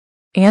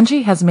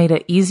Angie has made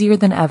it easier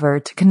than ever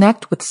to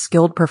connect with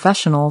skilled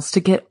professionals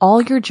to get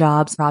all your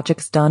jobs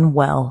projects done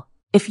well.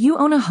 If you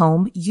own a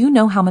home, you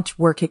know how much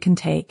work it can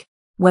take,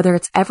 whether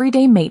it's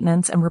everyday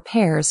maintenance and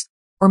repairs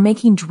or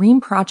making dream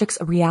projects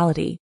a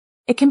reality.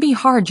 It can be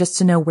hard just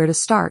to know where to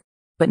start,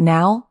 but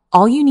now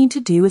all you need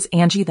to do is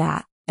Angie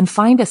that and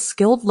find a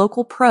skilled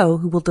local pro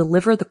who will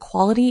deliver the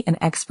quality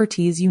and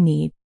expertise you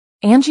need.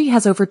 Angie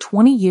has over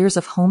 20 years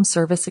of home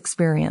service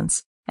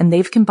experience, and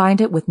they've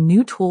combined it with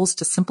new tools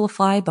to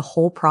simplify the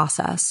whole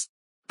process.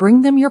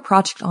 Bring them your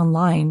project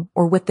online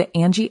or with the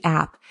Angie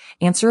app,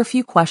 answer a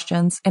few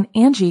questions, and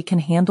Angie can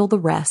handle the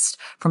rest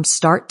from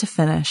start to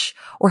finish,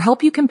 or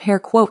help you compare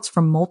quotes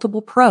from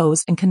multiple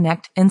pros and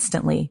connect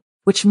instantly,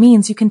 which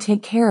means you can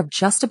take care of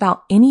just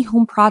about any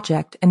home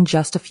project in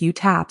just a few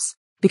taps.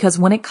 Because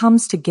when it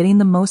comes to getting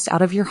the most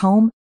out of your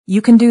home,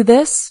 you can do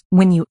this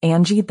when you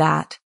Angie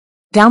that.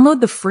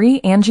 Download the free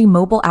Angie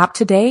mobile app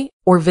today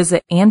or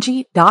visit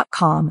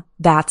Angie.com.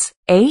 That's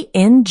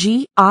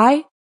ANGI.com.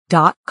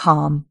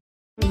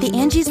 The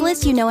Angie's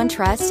List you know and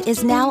trust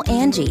is now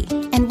Angie,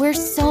 and we're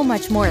so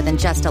much more than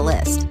just a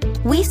list.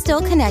 We still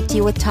connect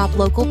you with top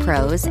local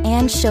pros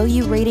and show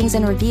you ratings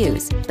and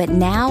reviews, but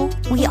now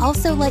we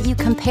also let you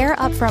compare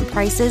upfront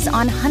prices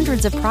on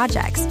hundreds of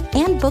projects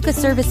and book a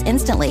service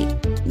instantly.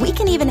 We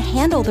can even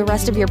handle the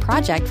rest of your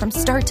project from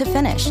start to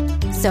finish.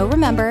 So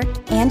remember,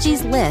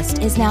 Angie's List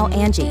is now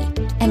Angie,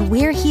 and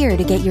we're here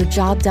to get your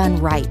job done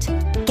right.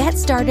 Get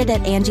started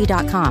at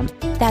Angie.com.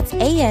 That's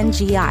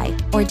ANGI,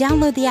 or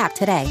download the app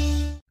today.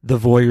 The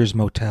Voyeurs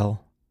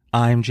Motel.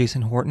 I'm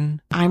Jason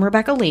Horton. I'm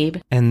Rebecca Lieb.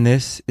 And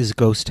this is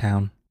Ghost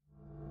Town.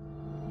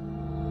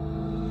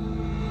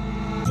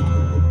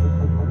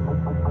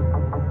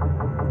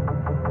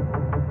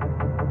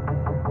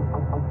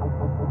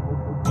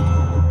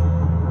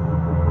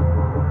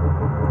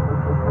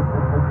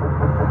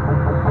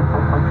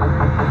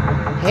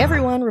 Hey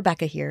everyone,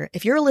 Rebecca here.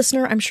 If you're a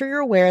listener, I'm sure you're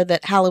aware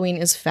that Halloween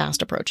is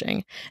fast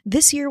approaching.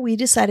 This year, we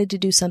decided to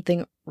do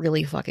something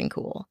really fucking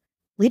cool.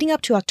 Leading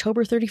up to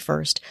October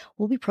 31st,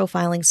 we'll be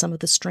profiling some of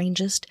the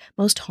strangest,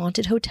 most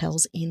haunted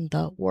hotels in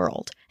the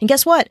world. And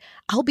guess what?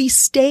 I'll be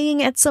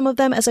staying at some of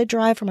them as I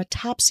drive from a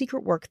top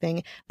secret work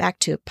thing back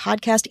to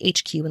Podcast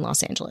HQ in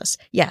Los Angeles.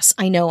 Yes,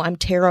 I know, I'm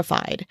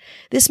terrified.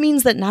 This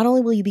means that not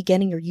only will you be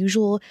getting your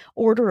usual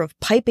order of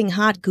piping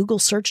hot Google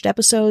searched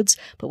episodes,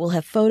 but we'll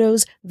have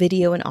photos,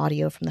 video, and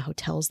audio from the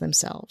hotels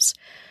themselves.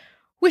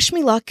 Wish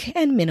me luck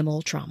and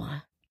minimal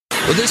trauma.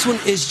 Well, this one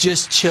is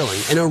just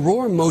chilling. An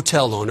Aurora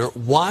motel owner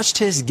watched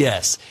his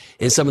guests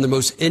in some of the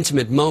most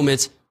intimate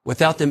moments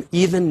without them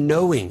even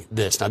knowing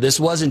this. Now, this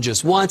wasn't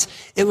just once.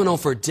 It went on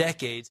for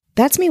decades.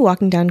 That's me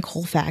walking down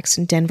Colfax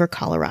in Denver,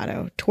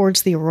 Colorado,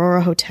 towards the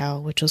Aurora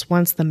Hotel, which was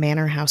once the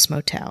Manor House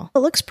Motel. It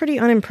looks pretty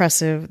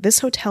unimpressive. This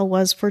hotel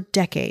was, for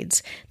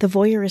decades, the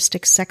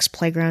voyeuristic sex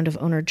playground of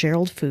owner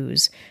Gerald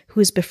Foos,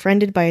 who was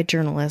befriended by a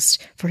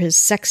journalist for his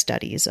sex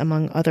studies,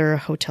 among other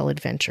hotel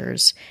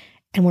adventures,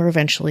 and were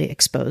eventually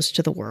exposed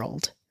to the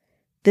world.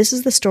 This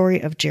is the story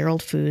of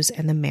Gerald Foos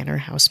and the Manor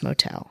House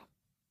Motel.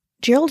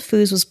 Gerald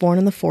Foos was born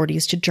in the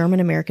 40s to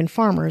German-American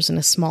farmers in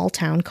a small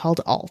town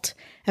called Alt,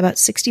 about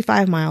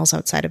 65 miles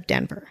outside of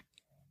Denver.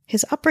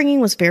 His upbringing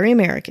was very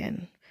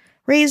American,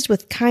 raised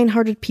with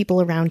kind-hearted people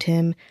around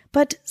him,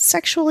 but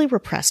sexually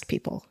repressed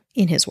people,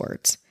 in his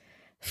words.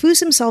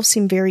 Foos himself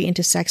seemed very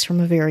into sex from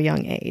a very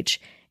young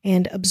age,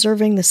 and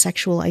observing the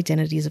sexual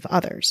identities of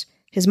others.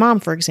 His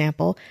mom, for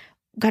example,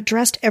 got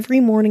dressed every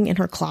morning in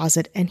her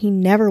closet, and he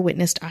never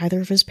witnessed either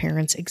of his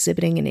parents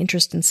exhibiting an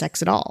interest in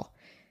sex at all.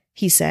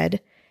 He said,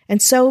 and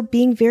so,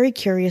 being very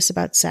curious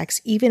about sex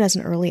even as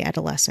an early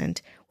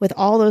adolescent, with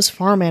all those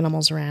farm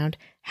animals around,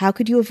 how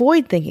could you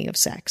avoid thinking of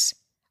sex?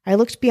 I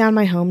looked beyond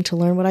my home to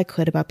learn what I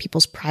could about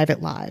people's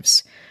private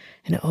lives.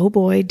 And oh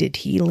boy, did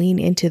he lean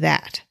into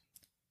that.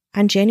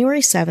 On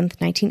January 7th,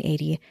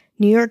 1980,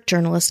 New York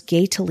journalist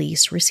Gay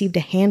Talese received a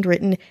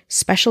handwritten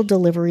special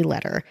delivery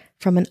letter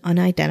from an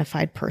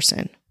unidentified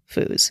person,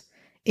 Foos.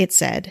 It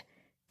said,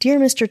 Dear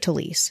Mr.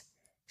 Talese,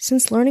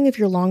 since learning of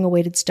your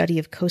long-awaited study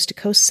of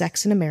coast-to-coast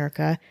sex in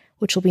America,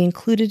 which will be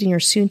included in your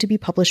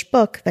soon-to-be-published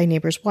book, Thy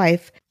Neighbor's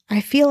Wife, I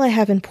feel I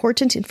have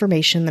important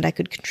information that I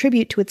could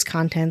contribute to its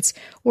contents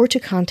or to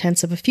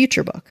contents of a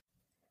future book.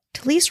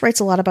 Talese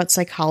writes a lot about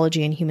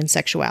psychology and human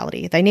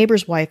sexuality. Thy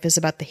Neighbor's Wife is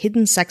about the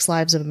hidden sex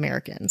lives of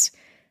Americans.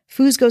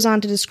 Foos goes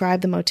on to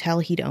describe the motel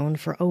he'd owned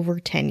for over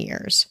 10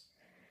 years.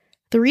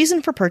 The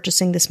reason for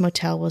purchasing this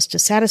motel was to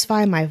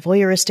satisfy my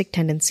voyeuristic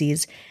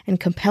tendencies and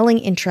compelling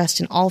interest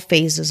in all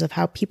phases of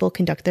how people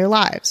conduct their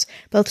lives,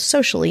 both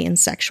socially and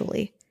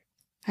sexually.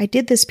 I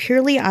did this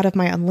purely out of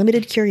my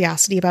unlimited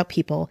curiosity about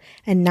people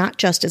and not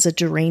just as a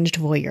deranged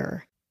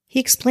voyeur. He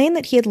explained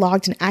that he had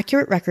logged an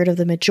accurate record of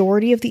the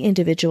majority of the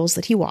individuals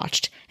that he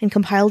watched and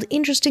compiled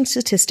interesting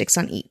statistics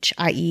on each,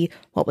 i.e.,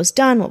 what was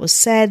done, what was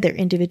said, their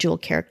individual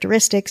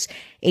characteristics,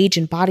 age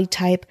and body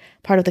type,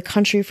 part of the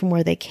country from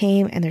where they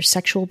came, and their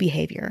sexual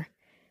behavior.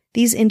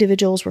 These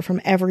individuals were from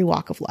every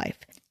walk of life.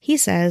 He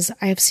says,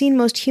 I have seen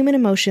most human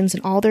emotions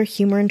and all their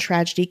humor and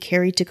tragedy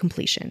carried to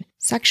completion.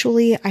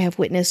 Sexually, I have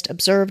witnessed,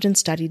 observed, and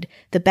studied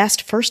the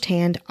best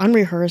first-hand,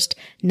 unrehearsed,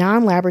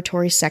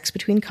 non-laboratory sex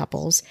between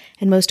couples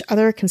and most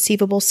other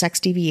conceivable sex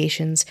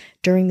deviations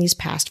during these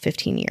past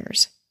 15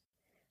 years.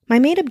 My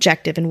main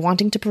objective in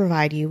wanting to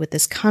provide you with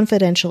this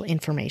confidential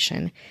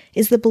information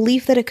is the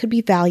belief that it could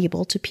be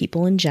valuable to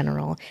people in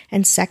general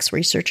and sex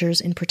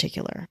researchers in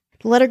particular.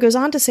 The letter goes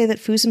on to say that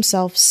Foos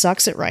himself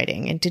sucks at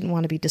writing and didn't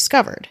want to be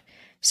discovered.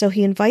 So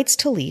he invites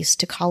Talise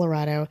to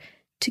Colorado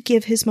to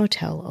give his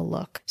motel a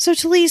look. So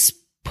Talise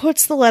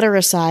puts the letter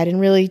aside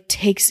and really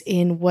takes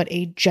in what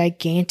a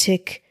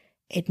gigantic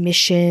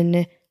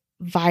admission,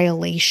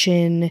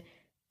 violation,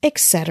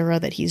 etc.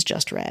 that he's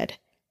just read.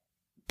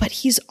 But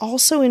he's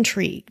also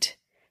intrigued.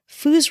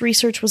 Foos'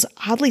 research was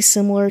oddly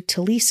similar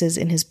to Lisa's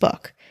in his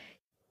book.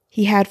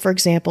 He had, for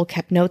example,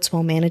 kept notes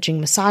while managing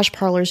massage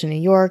parlors in New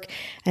York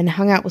and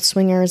hung out with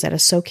swingers at a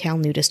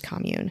SoCal nudist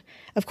commune.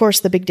 Of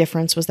course, the big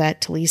difference was that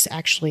Talise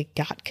actually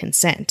got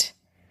consent.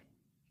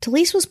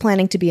 Talise was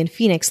planning to be in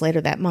Phoenix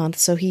later that month,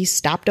 so he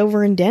stopped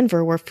over in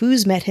Denver where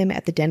Foos met him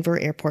at the Denver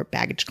airport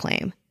baggage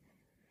claim.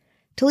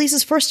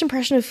 Talise's first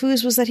impression of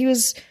Foos was that he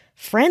was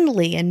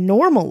friendly and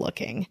normal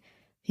looking.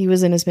 He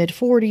was in his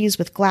mid-40s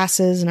with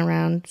glasses and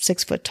around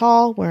 6 foot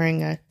tall,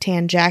 wearing a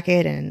tan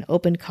jacket and an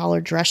open-collar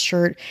dress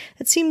shirt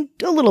that seemed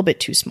a little bit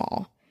too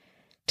small.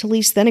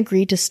 Talise then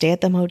agreed to stay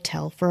at the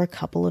motel for a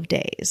couple of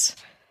days.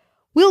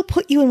 We'll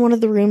put you in one of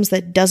the rooms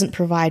that doesn't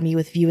provide me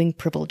with viewing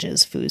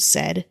privileges, Foos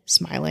said,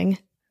 smiling.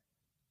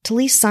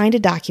 Talise signed a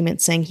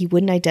document saying he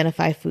wouldn't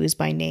identify Foos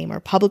by name or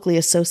publicly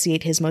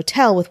associate his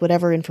motel with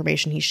whatever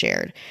information he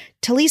shared.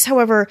 Talise,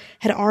 however,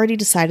 had already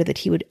decided that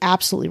he would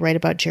absolutely write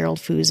about Gerald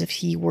Foos if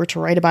he were to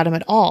write about him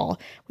at all,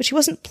 which he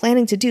wasn't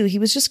planning to do. He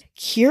was just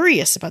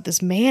curious about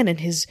this man and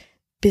his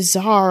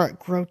bizarre,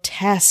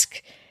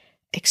 grotesque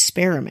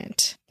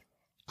experiment.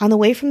 On the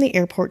way from the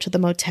airport to the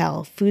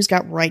motel, Foos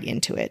got right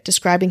into it,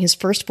 describing his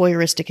first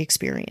voyeuristic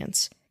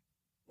experience.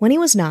 When he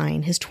was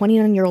 9, his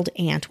 29-year-old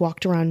aunt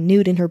walked around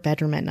nude in her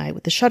bedroom at night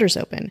with the shutters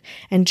open,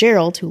 and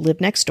Gerald, who lived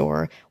next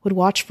door, would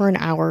watch for an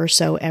hour or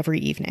so every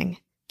evening.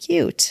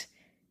 Cute.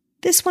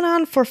 This went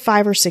on for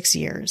 5 or 6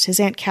 years. His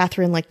Aunt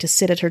Catherine liked to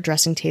sit at her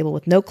dressing table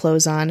with no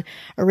clothes on,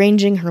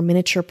 arranging her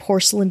miniature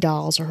porcelain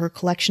dolls or her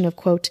collection of,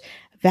 quote,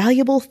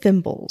 valuable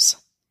thimbles.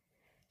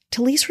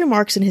 Talise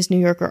remarks in his New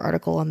Yorker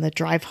article on the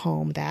drive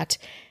home that,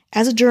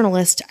 as a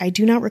journalist, I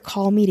do not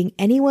recall meeting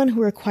anyone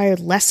who required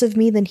less of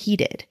me than he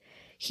did.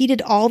 He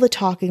did all the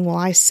talking while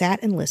I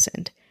sat and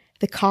listened.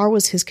 The car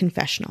was his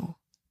confessional.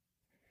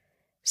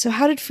 So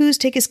how did Foos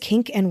take his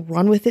kink and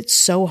run with it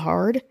so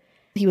hard?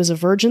 He was a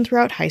virgin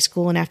throughout high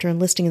school and after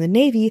enlisting in the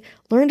Navy,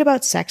 learned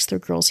about sex through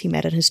girls he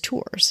met on his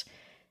tours.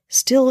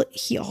 Still,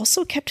 he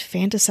also kept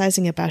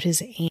fantasizing about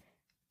his aunt.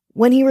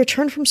 When he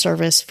returned from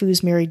service,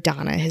 Foos married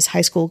Donna, his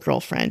high school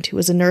girlfriend, who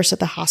was a nurse at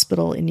the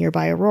hospital in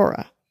nearby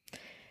Aurora.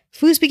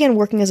 Foos began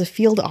working as a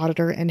field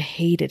auditor and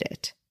hated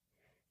it.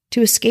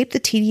 To escape the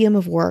tedium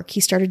of work, he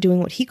started doing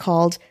what he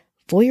called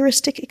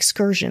voyeuristic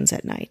excursions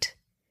at night.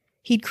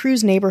 He'd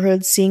cruise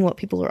neighborhoods, seeing what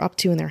people were up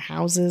to in their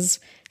houses.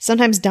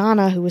 Sometimes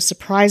Donna, who was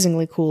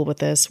surprisingly cool with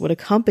this, would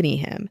accompany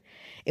him.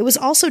 It was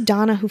also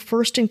Donna who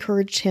first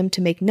encouraged him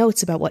to make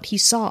notes about what he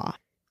saw.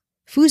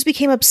 Foos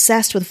became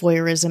obsessed with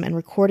voyeurism and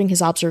recording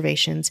his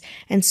observations,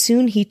 and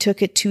soon he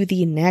took it to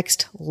the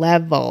next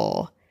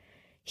level.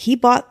 He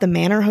bought the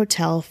Manor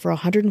Hotel for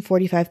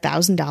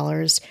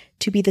 $145,000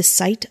 to be the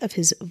site of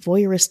his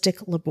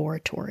voyeuristic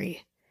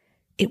laboratory.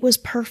 It was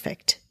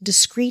perfect,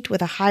 discreet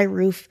with a high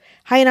roof,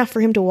 high enough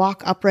for him to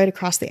walk upright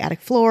across the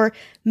attic floor,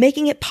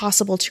 making it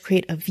possible to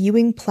create a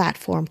viewing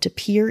platform to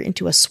peer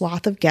into a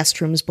swath of guest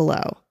rooms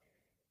below.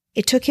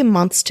 It took him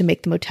months to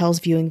make the motel's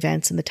viewing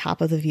vents in the top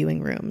of the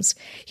viewing rooms.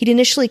 He'd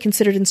initially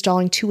considered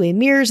installing two-way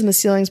mirrors in the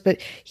ceilings, but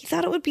he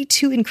thought it would be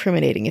too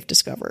incriminating if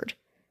discovered.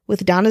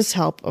 With Donna's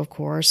help, of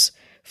course,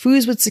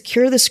 Foos would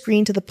secure the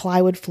screen to the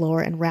plywood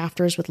floor and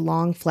rafters with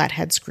long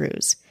flathead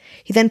screws.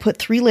 He then put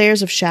 3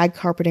 layers of shag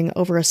carpeting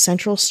over a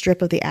central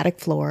strip of the attic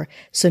floor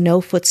so no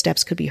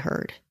footsteps could be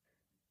heard.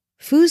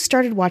 Foos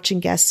started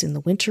watching guests in the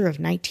winter of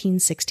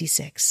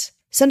 1966.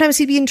 Sometimes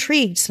he'd be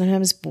intrigued,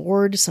 sometimes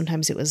bored,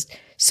 sometimes it was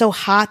so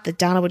hot that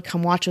Donna would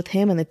come watch with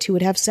him and the two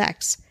would have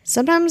sex.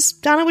 Sometimes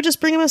Donna would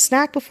just bring him a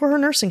snack before her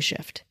nursing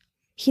shift.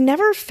 He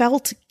never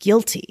felt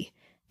guilty,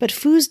 but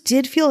Foos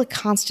did feel a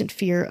constant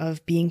fear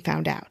of being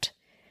found out.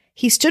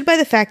 He stood by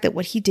the fact that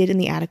what he did in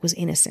the attic was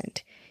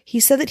innocent. He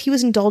said that he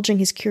was indulging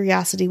his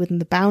curiosity within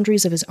the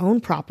boundaries of his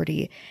own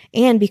property,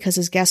 and because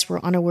his guests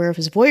were unaware of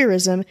his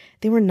voyeurism,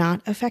 they were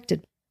not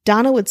affected.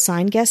 Donna would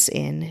sign guests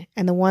in,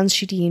 and the ones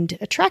she deemed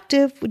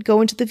attractive would go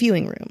into the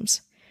viewing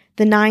rooms.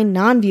 The 9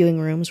 non-viewing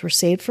rooms were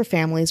saved for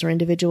families or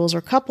individuals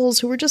or couples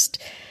who were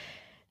just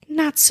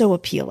not so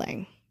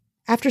appealing.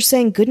 After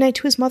saying goodnight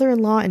to his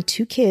mother-in-law and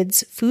 2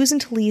 kids, Foos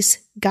and Talise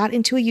got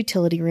into a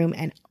utility room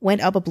and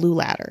went up a blue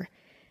ladder.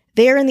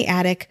 There in the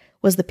attic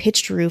was the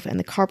pitched roof and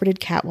the carpeted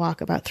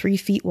catwalk about 3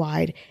 feet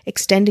wide,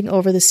 extending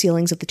over the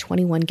ceilings of the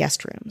 21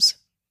 guest rooms.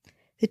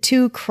 The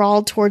two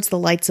crawled towards the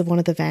lights of one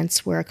of the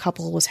vents where a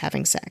couple was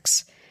having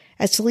sex.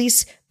 As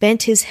Talise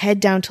bent his head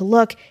down to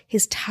look,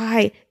 his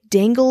tie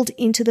dangled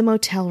into the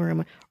motel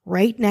room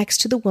right next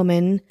to the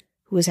woman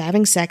who was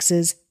having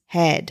sex's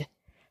head.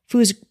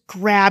 Foos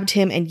grabbed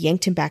him and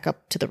yanked him back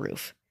up to the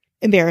roof.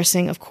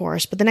 Embarrassing, of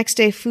course, but the next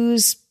day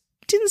Foos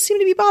didn't seem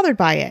to be bothered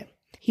by it.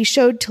 He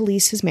showed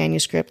Talise his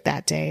manuscript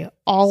that day,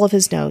 all of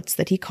his notes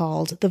that he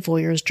called the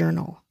Voyeur's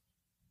Journal.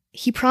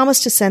 He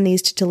promised to send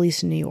these to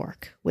Talise in New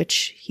York,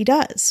 which he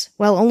does.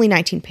 Well, only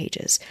 19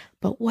 pages,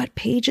 but what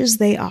pages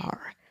they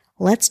are.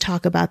 Let's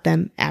talk about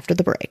them after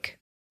the break.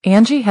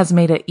 Angie has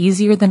made it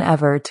easier than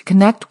ever to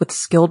connect with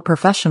skilled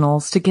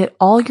professionals to get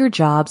all your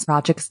jobs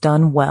projects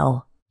done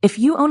well. If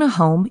you own a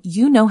home,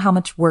 you know how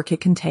much work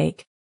it can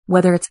take,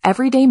 whether it's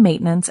everyday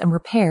maintenance and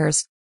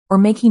repairs or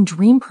making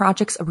dream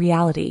projects a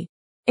reality.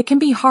 It can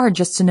be hard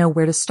just to know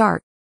where to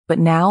start, but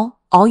now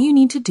all you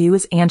need to do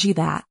is Angie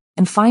that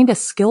and find a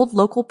skilled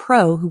local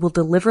pro who will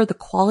deliver the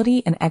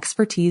quality and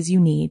expertise you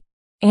need.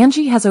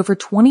 Angie has over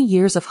 20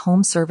 years of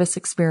home service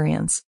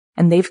experience,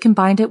 and they've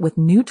combined it with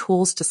new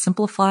tools to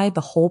simplify the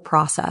whole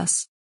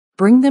process.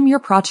 Bring them your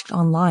project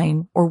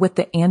online or with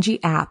the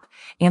Angie app,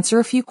 answer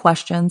a few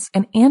questions,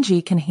 and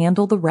Angie can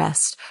handle the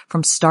rest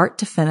from start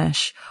to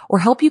finish or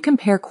help you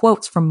compare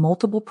quotes from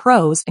multiple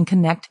pros and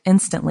connect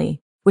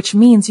instantly, which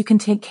means you can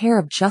take care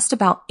of just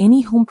about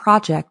any home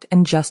project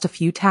in just a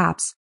few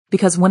taps.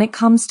 Because when it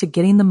comes to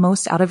getting the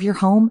most out of your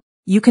home,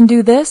 you can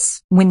do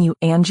this when you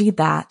Angie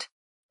that.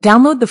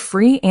 Download the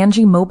free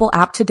Angie mobile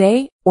app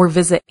today or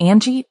visit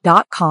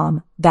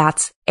Angie.com.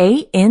 That's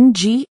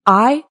ANGI.com.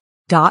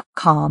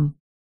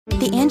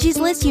 The Angie's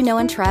List you know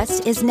and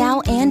trust is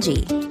now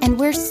Angie, and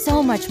we're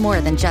so much more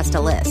than just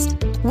a list.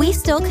 We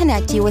still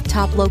connect you with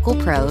top local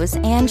pros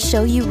and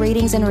show you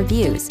ratings and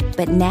reviews,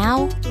 but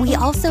now we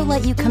also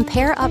let you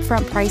compare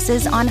upfront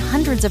prices on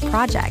hundreds of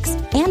projects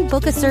and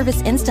book a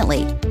service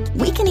instantly.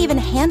 We can even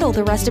handle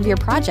the rest of your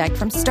project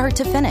from start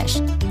to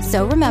finish.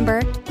 So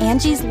remember,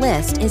 Angie's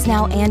List is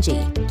now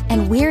Angie,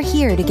 and we're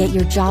here to get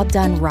your job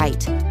done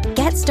right.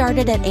 Get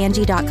started at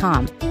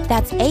Angie.com.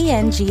 That's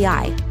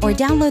ANGI, or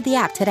download the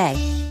app today.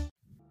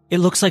 It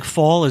looks like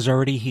fall is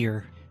already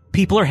here.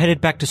 People are headed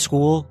back to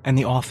school and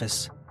the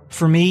office.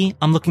 For me,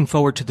 I'm looking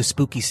forward to the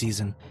spooky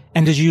season,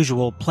 and as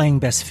usual, playing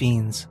Best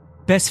Fiends.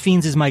 Best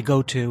Fiends is my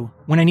go-to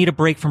when I need a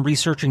break from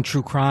researching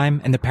true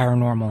crime and the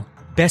paranormal.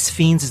 Best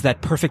Fiends is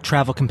that perfect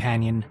travel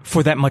companion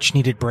for that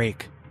much-needed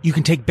break. You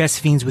can take Best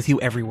Fiends with you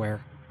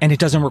everywhere, and it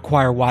doesn't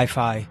require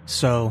Wi-Fi,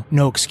 so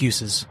no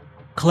excuses.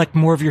 Collect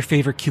more of your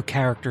favorite cute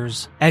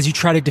characters as you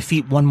try to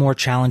defeat one more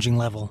challenging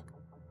level.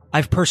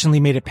 I've personally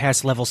made it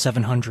past level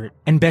 700,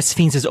 and Best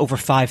Fiends has over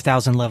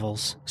 5,000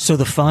 levels, so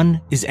the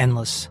fun is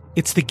endless.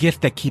 It's the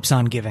gift that keeps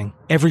on giving.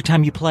 Every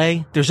time you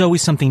play, there's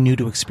always something new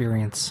to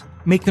experience.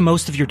 Make the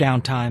most of your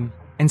downtime,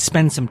 and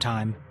spend some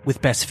time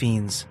with Best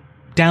Fiends.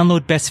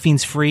 Download Best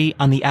Fiends free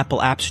on the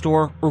Apple App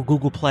Store or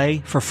Google Play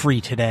for free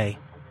today.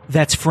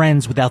 That's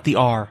friends without the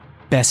R,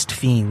 Best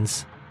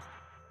Fiends.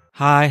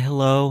 Hi,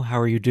 hello, how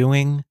are you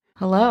doing?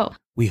 Hello.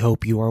 We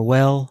hope you are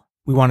well.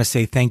 We want to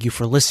say thank you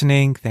for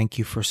listening. Thank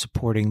you for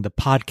supporting the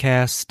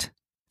podcast.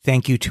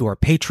 Thank you to our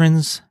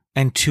patrons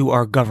and to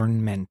our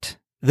government.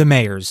 The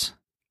mayors,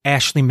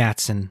 Ashley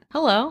Matson.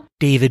 Hello.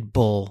 David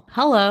Bull.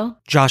 Hello.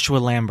 Joshua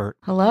Lambert.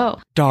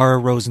 Hello.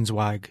 Dara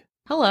Rosenzweig.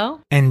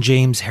 Hello. And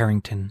James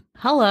Harrington.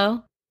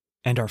 Hello.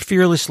 And our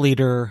fearless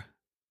leader,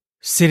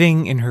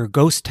 sitting in her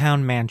ghost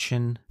town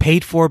mansion,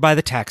 paid for by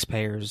the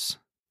taxpayers,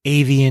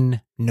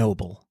 Avian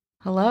Noble.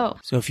 Hello.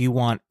 So if you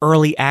want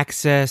early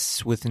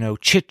access with no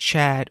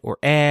chit-chat or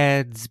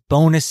ads,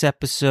 bonus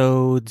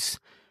episodes,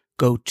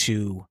 go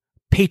to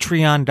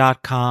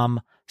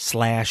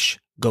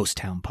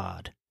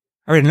patreon.com/ghosttownpod.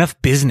 All right,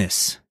 enough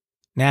business.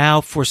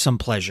 Now for some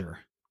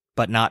pleasure.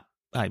 Not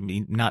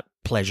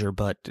pleasure,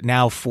 but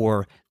now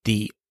for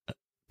the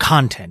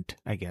content,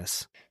 I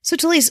guess. So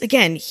Talise,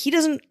 again,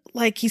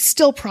 he's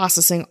still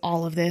processing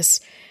all of this,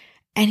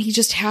 and he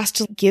just has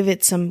to give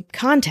it some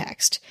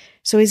context.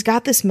 So he's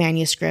got this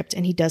manuscript,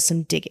 and he does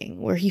some digging,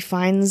 where he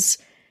finds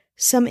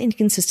some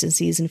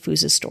inconsistencies in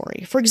Foos'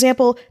 story. For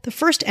example, the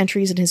first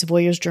entries in his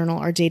Voyeur's Journal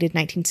are dated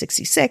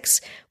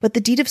 1966, but the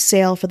deed of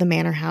sale for the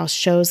Manor house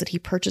shows that he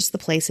purchased the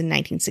place in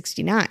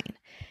 1969.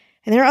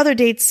 And there are other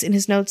dates in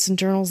his notes and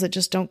journals that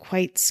just don't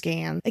quite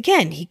scan.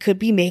 Again, he could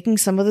be making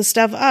some of the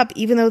stuff up,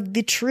 even though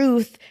the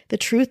truth that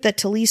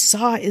Talise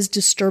saw is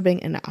disturbing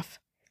enough.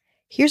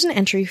 Here's an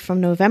entry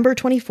from November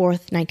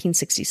 24th,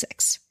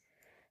 1966.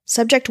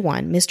 Subject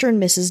 1, Mr.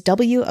 and Mrs.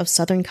 W. of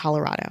Southern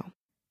Colorado.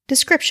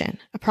 Description,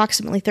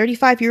 approximately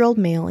 35-year-old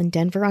male in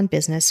Denver on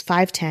business,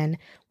 5'10",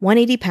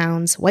 180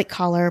 pounds, white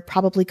collar,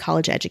 probably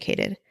college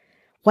educated.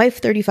 Wife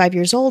 35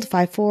 years old,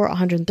 5'4",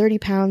 130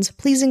 pounds,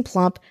 pleasing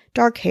plump,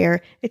 dark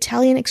hair,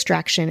 Italian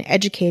extraction,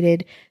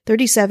 educated,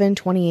 37,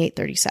 28,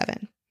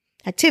 37.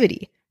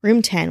 Activity.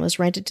 Room 10 was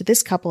rented to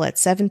this couple at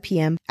 7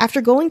 p.m.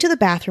 After going to the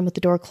bathroom with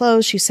the door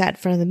closed, she sat in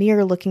front of the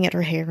mirror looking at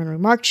her hair and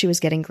remarked she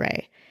was getting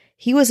gray.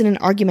 He was in an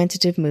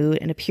argumentative mood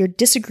and appeared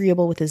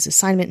disagreeable with his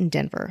assignment in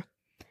Denver.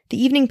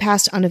 The evening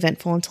passed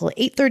uneventful until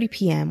 8:30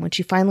 p.m. when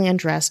she finally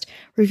undressed,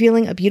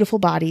 revealing a beautiful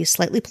body,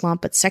 slightly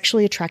plump but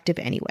sexually attractive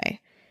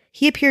anyway.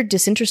 He appeared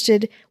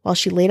disinterested while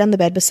she laid on the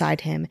bed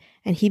beside him,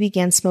 and he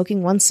began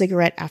smoking one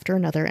cigarette after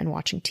another and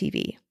watching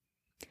TV.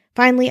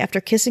 Finally,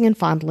 after kissing and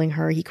fondling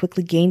her, he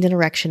quickly gained an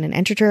erection and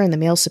entered her in the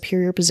male's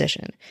superior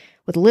position,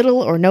 with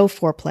little or no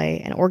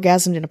foreplay, and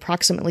orgasmed in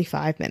approximately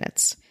 5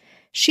 minutes.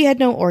 She had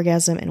no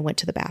orgasm and went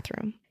to the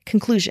bathroom.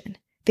 Conclusion: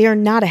 they are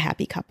not a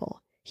happy couple.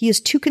 He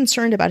is too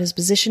concerned about his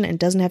position and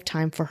doesn't have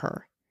time for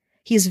her.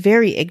 He is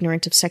very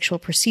ignorant of sexual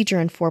procedure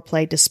and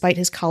foreplay despite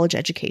his college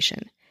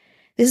education.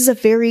 This is a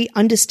very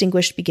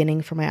undistinguished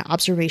beginning for my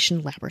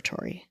observation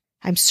laboratory.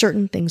 I'm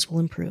certain things will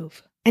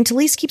improve. And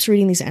Talise keeps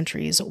reading these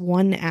entries,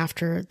 one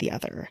after the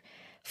other.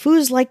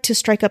 Foos liked to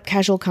strike up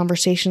casual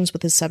conversations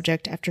with his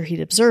subject after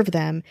he'd observed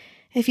them.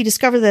 If he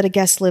discovered that a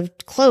guest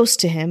lived close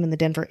to him in the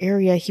Denver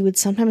area, he would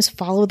sometimes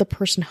follow the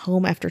person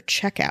home after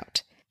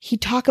checkout. He'd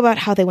talk about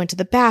how they went to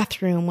the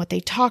bathroom, what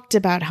they talked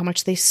about, how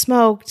much they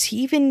smoked. He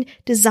even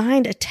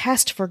designed a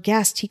test for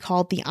guests he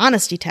called the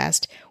honesty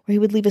test, where he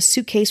would leave a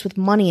suitcase with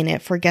money in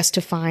it for guests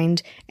to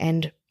find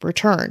and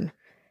return.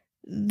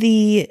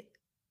 The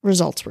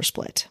results were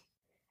split.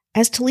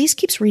 As Talise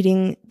keeps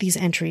reading these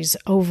entries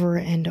over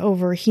and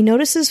over, he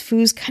notices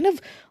Foos kind of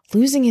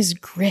losing his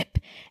grip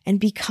and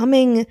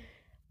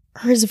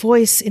his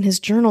voice in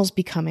his journals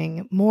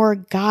becoming more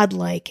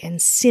godlike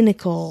and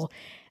cynical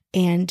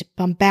and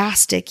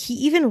bombastic. He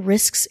even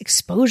risks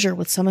exposure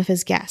with some of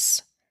his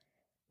guests.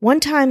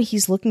 One time,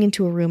 he's looking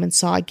into a room and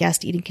saw a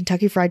guest eating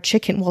Kentucky Fried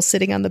Chicken while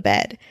sitting on the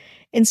bed.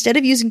 Instead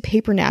of using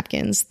paper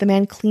napkins, the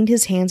man cleaned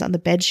his hands on the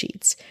bed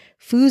sheets.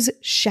 Foos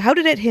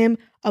shouted at him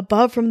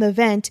above from the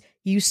vent,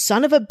 "You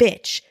son of a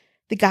bitch!"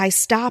 The guy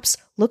stops,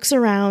 looks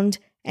around,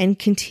 and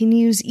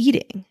continues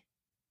eating.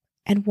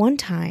 At one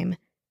time,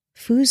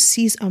 Foos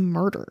sees a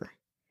murder.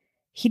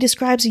 He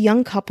describes a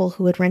young couple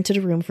who had rented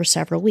a room for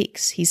several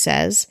weeks. He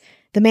says,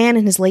 the man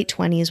in his late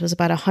 20s was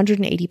about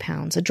 180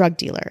 pounds, a drug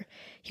dealer.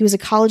 He was a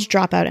college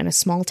dropout and a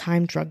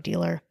small-time drug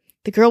dealer.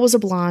 The girl was a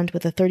blonde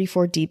with a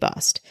 34D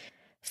bust.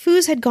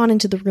 Foos had gone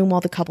into the room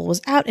while the couple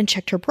was out and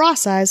checked her bra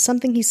size,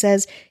 something he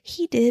says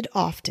he did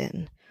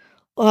often.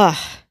 Ugh.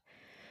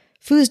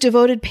 Foos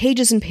devoted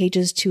pages and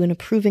pages to an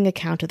approving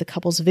account of the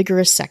couple's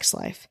vigorous sex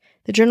life.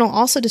 The journal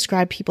also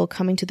described people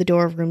coming to the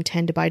door of room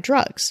 10 to buy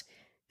drugs.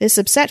 This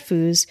upset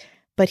Foos,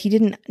 but he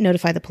didn't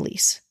notify the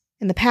police.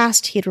 In the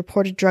past, he had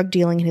reported drug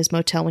dealing in his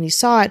motel when he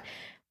saw it,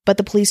 but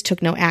the police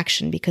took no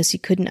action because he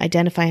couldn't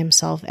identify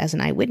himself as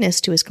an eyewitness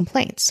to his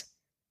complaints.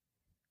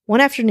 One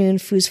afternoon,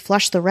 Foos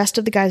flushed the rest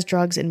of the guy's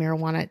drugs and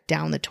marijuana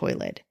down the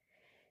toilet.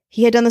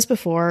 He had done this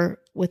before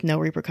with no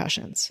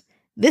repercussions.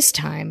 This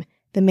time,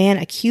 the man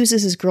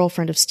accuses his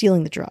girlfriend of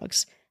stealing the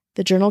drugs.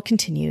 The journal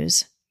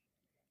continues.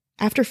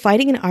 After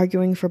fighting and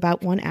arguing for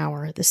about 1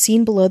 hour, the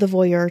scene below the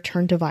voyeur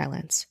turned to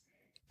violence.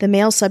 The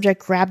male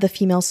subject grabbed the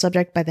female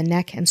subject by the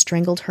neck and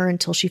strangled her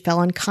until she fell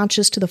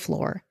unconscious to the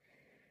floor.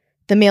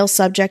 The male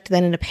subject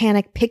then, in a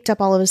panic, picked up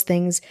all of his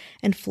things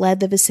and fled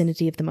the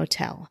vicinity of the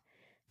motel.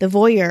 The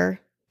voyeur,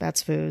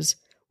 that's Foos,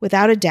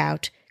 without a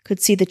doubt, could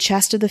see the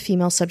chest of the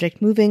female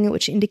subject moving,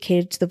 which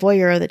indicated to the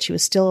voyeur that she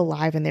was still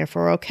alive and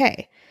therefore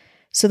okay.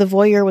 So the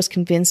voyeur was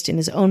convinced in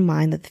his own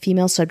mind that the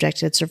female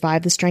subject had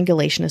survived the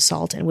strangulation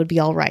assault and would be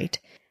all right,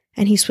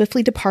 and he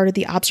swiftly departed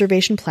the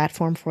observation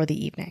platform for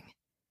the evening.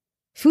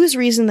 Foos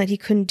reasoned that he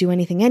couldn't do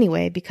anything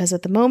anyway because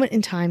at the moment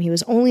in time he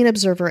was only an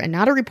observer and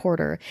not a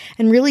reporter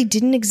and really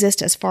didn't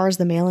exist as far as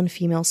the male and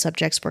female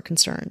subjects were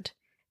concerned.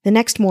 The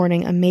next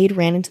morning, a maid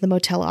ran into the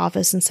motel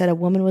office and said a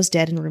woman was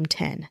dead in room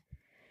 10.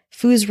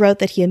 Foos wrote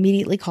that he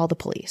immediately called the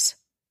police.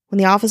 When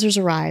the officers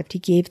arrived, he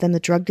gave them the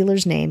drug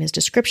dealer's name, his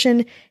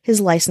description,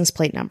 his license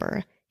plate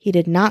number. He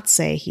did not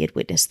say he had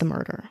witnessed the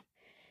murder.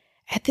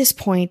 At this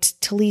point,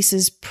 Talise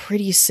is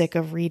pretty sick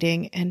of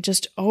reading and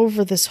just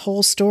over this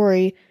whole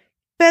story.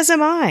 As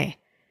am I.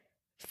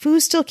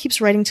 Foos still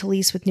keeps writing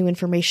Talise with new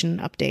information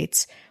and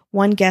updates.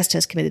 One guest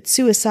has committed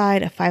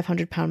suicide, a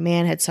 500-pound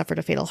man had suffered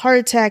a fatal heart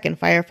attack, and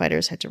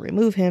firefighters had to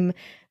remove him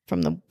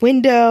from the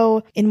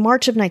window. In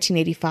March of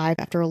 1985,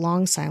 after a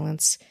long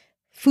silence,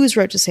 Foos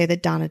wrote to say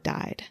that Donna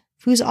died.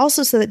 Foos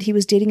also said that he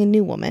was dating a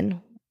new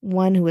woman,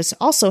 one who was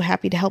also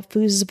happy to help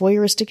Foos'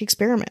 voyeuristic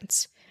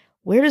experiments.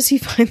 Where does he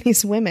find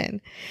these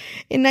women?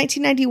 In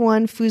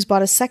 1991, Foos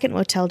bought a second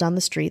motel down the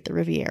street, the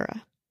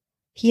Riviera.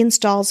 He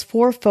installs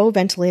 4 faux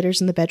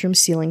ventilators in the bedroom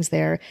ceilings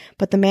there,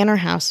 but the Manor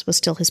house was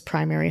still his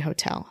primary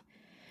hotel.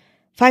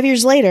 5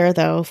 years later,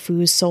 though,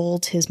 Foos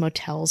sold his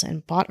motels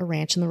and bought a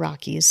ranch in the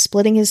Rockies,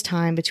 splitting his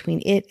time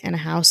between it and a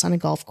house on a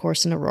golf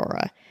course in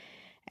Aurora.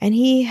 And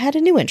he had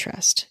a new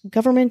interest,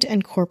 government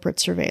and corporate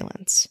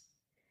surveillance.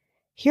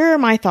 Here are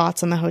my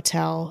thoughts on the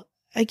hotel,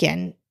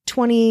 again,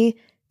 20,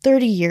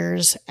 30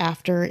 years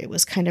after it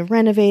was kind of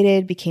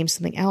renovated, became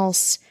something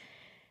else.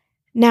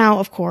 Now,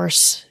 of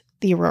course,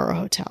 the Aurora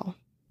Hotel.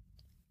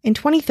 In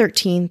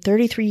 2013,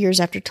 33 years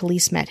after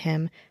Talise met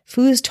him,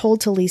 Foos told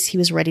Talise he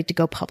was ready to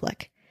go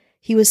public.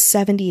 He was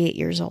 78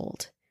 years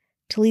old.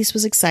 Talise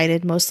was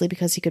excited, mostly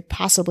because he could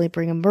possibly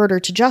bring a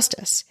murder to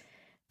justice.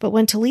 But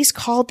when Talise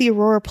called the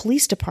Aurora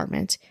Police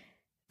Department,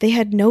 they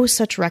had no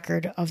such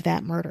record of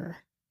that murder.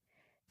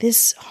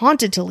 This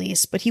haunted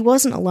Talise, but he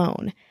wasn't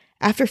alone.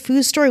 After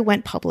Fu's story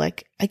went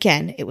public,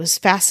 again, it was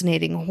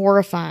fascinating,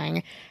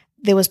 horrifying.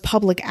 There was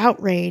public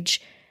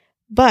outrage.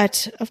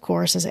 But, of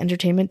course, as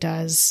entertainment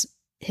does,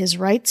 his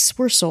rights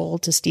were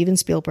sold to Steven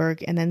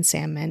Spielberg and then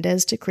Sam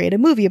Mendes to create a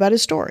movie about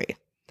his story.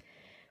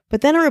 But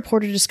then a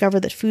reporter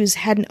discovered that Fu's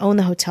hadn't owned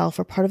the hotel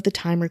for part of the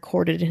time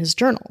recorded in his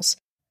journals.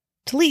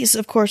 Talise,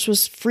 of course,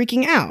 was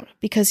freaking out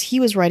because he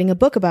was writing a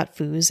book about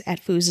Fu's at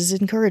Fu's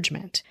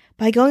encouragement.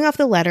 By going off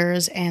the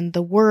letters and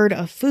the word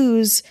of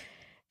Fu's,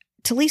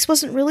 Talise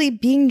wasn't really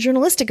being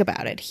journalistic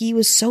about it. He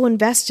was so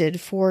invested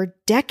for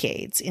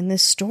decades in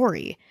this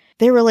story.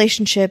 Their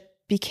relationship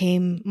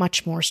became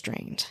much more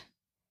strained.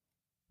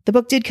 The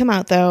book did come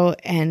out, though,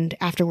 and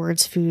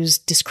afterwards Fu's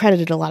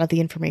discredited a lot of the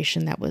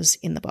information that was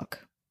in the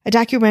book. A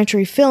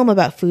documentary film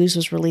about Fu's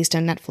was released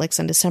on Netflix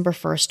on December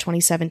 1st,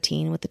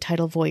 2017, with the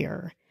title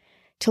Voyeur.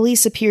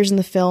 Talise appears in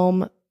the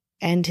film,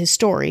 and his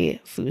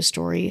story, Fu's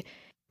story,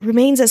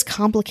 remains as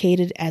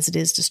complicated as it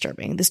is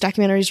disturbing. This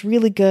documentary is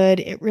really good.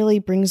 It really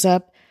brings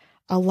up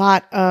a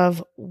lot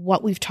of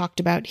what we've talked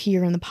about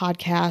here in the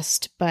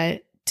podcast,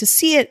 but to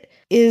see it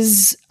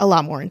is a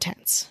lot more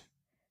intense.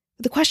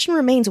 The question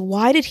remains,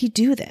 why did he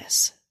do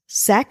this?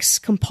 Sex,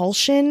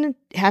 compulsion,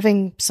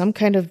 having some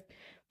kind of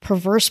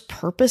perverse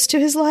purpose to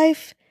his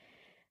life?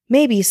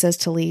 Maybe, says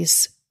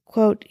Talise,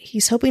 quote,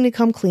 he's hoping to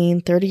come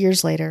clean 30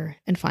 years later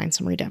and find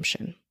some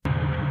redemption.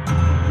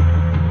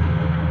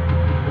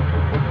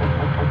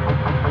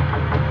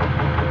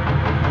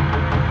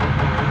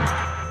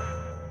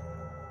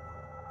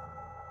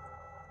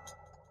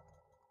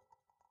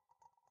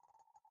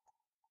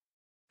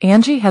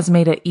 Angie has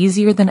made it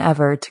easier than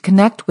ever to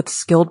connect with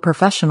skilled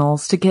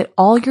professionals to get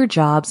all your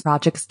jobs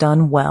projects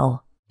done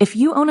well. If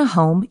you own a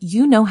home,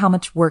 you know how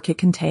much work it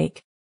can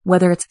take,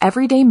 whether it's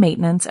everyday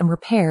maintenance and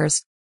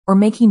repairs or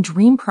making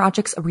dream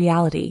projects a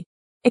reality.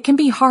 It can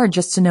be hard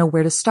just to know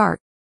where to start,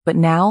 but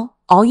now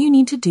all you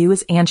need to do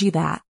is Angie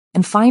that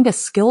and find a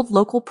skilled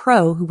local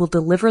pro who will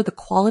deliver the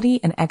quality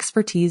and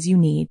expertise you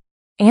need.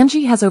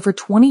 Angie has over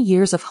 20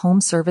 years of home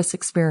service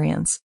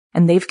experience,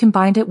 and they've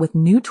combined it with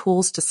new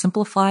tools to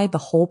simplify the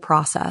whole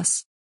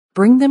process.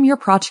 Bring them your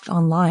project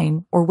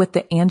online or with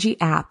the Angie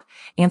app,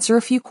 answer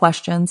a few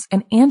questions,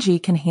 and Angie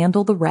can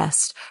handle the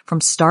rest from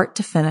start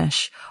to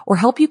finish or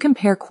help you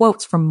compare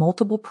quotes from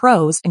multiple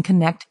pros and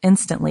connect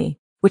instantly,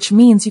 which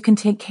means you can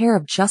take care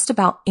of just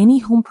about any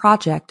home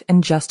project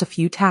in just a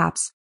few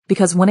taps.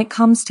 Because when it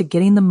comes to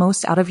getting the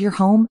most out of your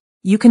home,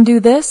 you can do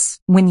this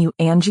when you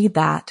Angie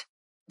that.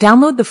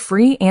 Download the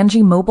free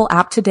Angie mobile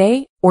app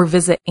today or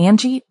visit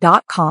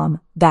Angie.com.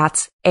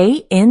 That's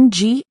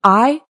ANGI.com.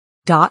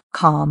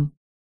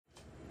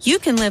 You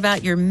can live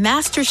out your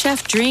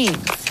MasterChef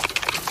dreams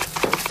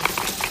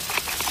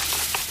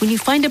when you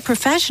find a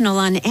professional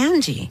on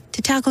Angie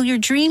to tackle your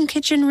dream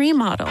kitchen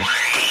remodel.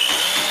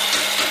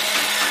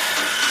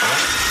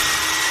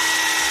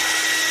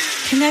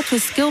 Connect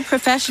with skilled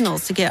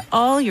professionals to get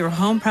all your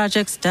home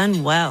projects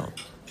done well.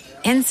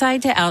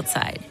 Inside to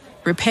outside,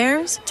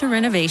 repairs to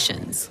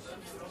renovations.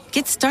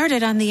 Get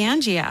started on the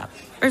Angie app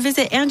or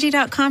visit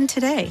Angie.com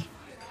today.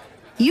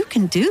 You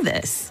can do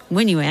this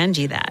when you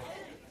Angie that.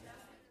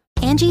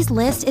 Angie's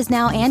List is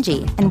now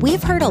Angie, and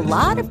we've heard a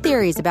lot of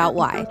theories about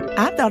why.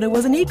 I thought it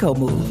was an eco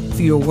move.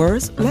 Fewer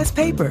words, less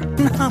paper.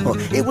 No,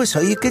 it was so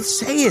you could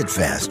say it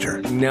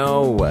faster.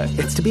 No,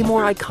 it's to be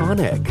more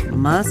iconic.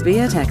 Must be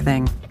a tech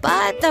thing.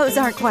 But those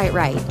aren't quite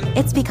right.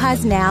 It's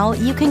because now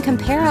you can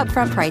compare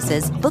upfront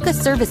prices, book a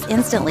service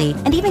instantly,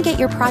 and even get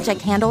your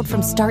project handled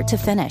from start to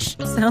finish.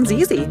 Sounds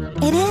easy.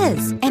 It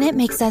is, and it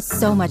makes us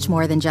so much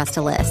more than just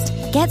a list.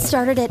 Get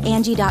started at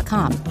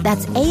Angie.com.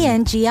 That's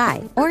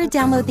ANGI, or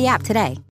download the app today.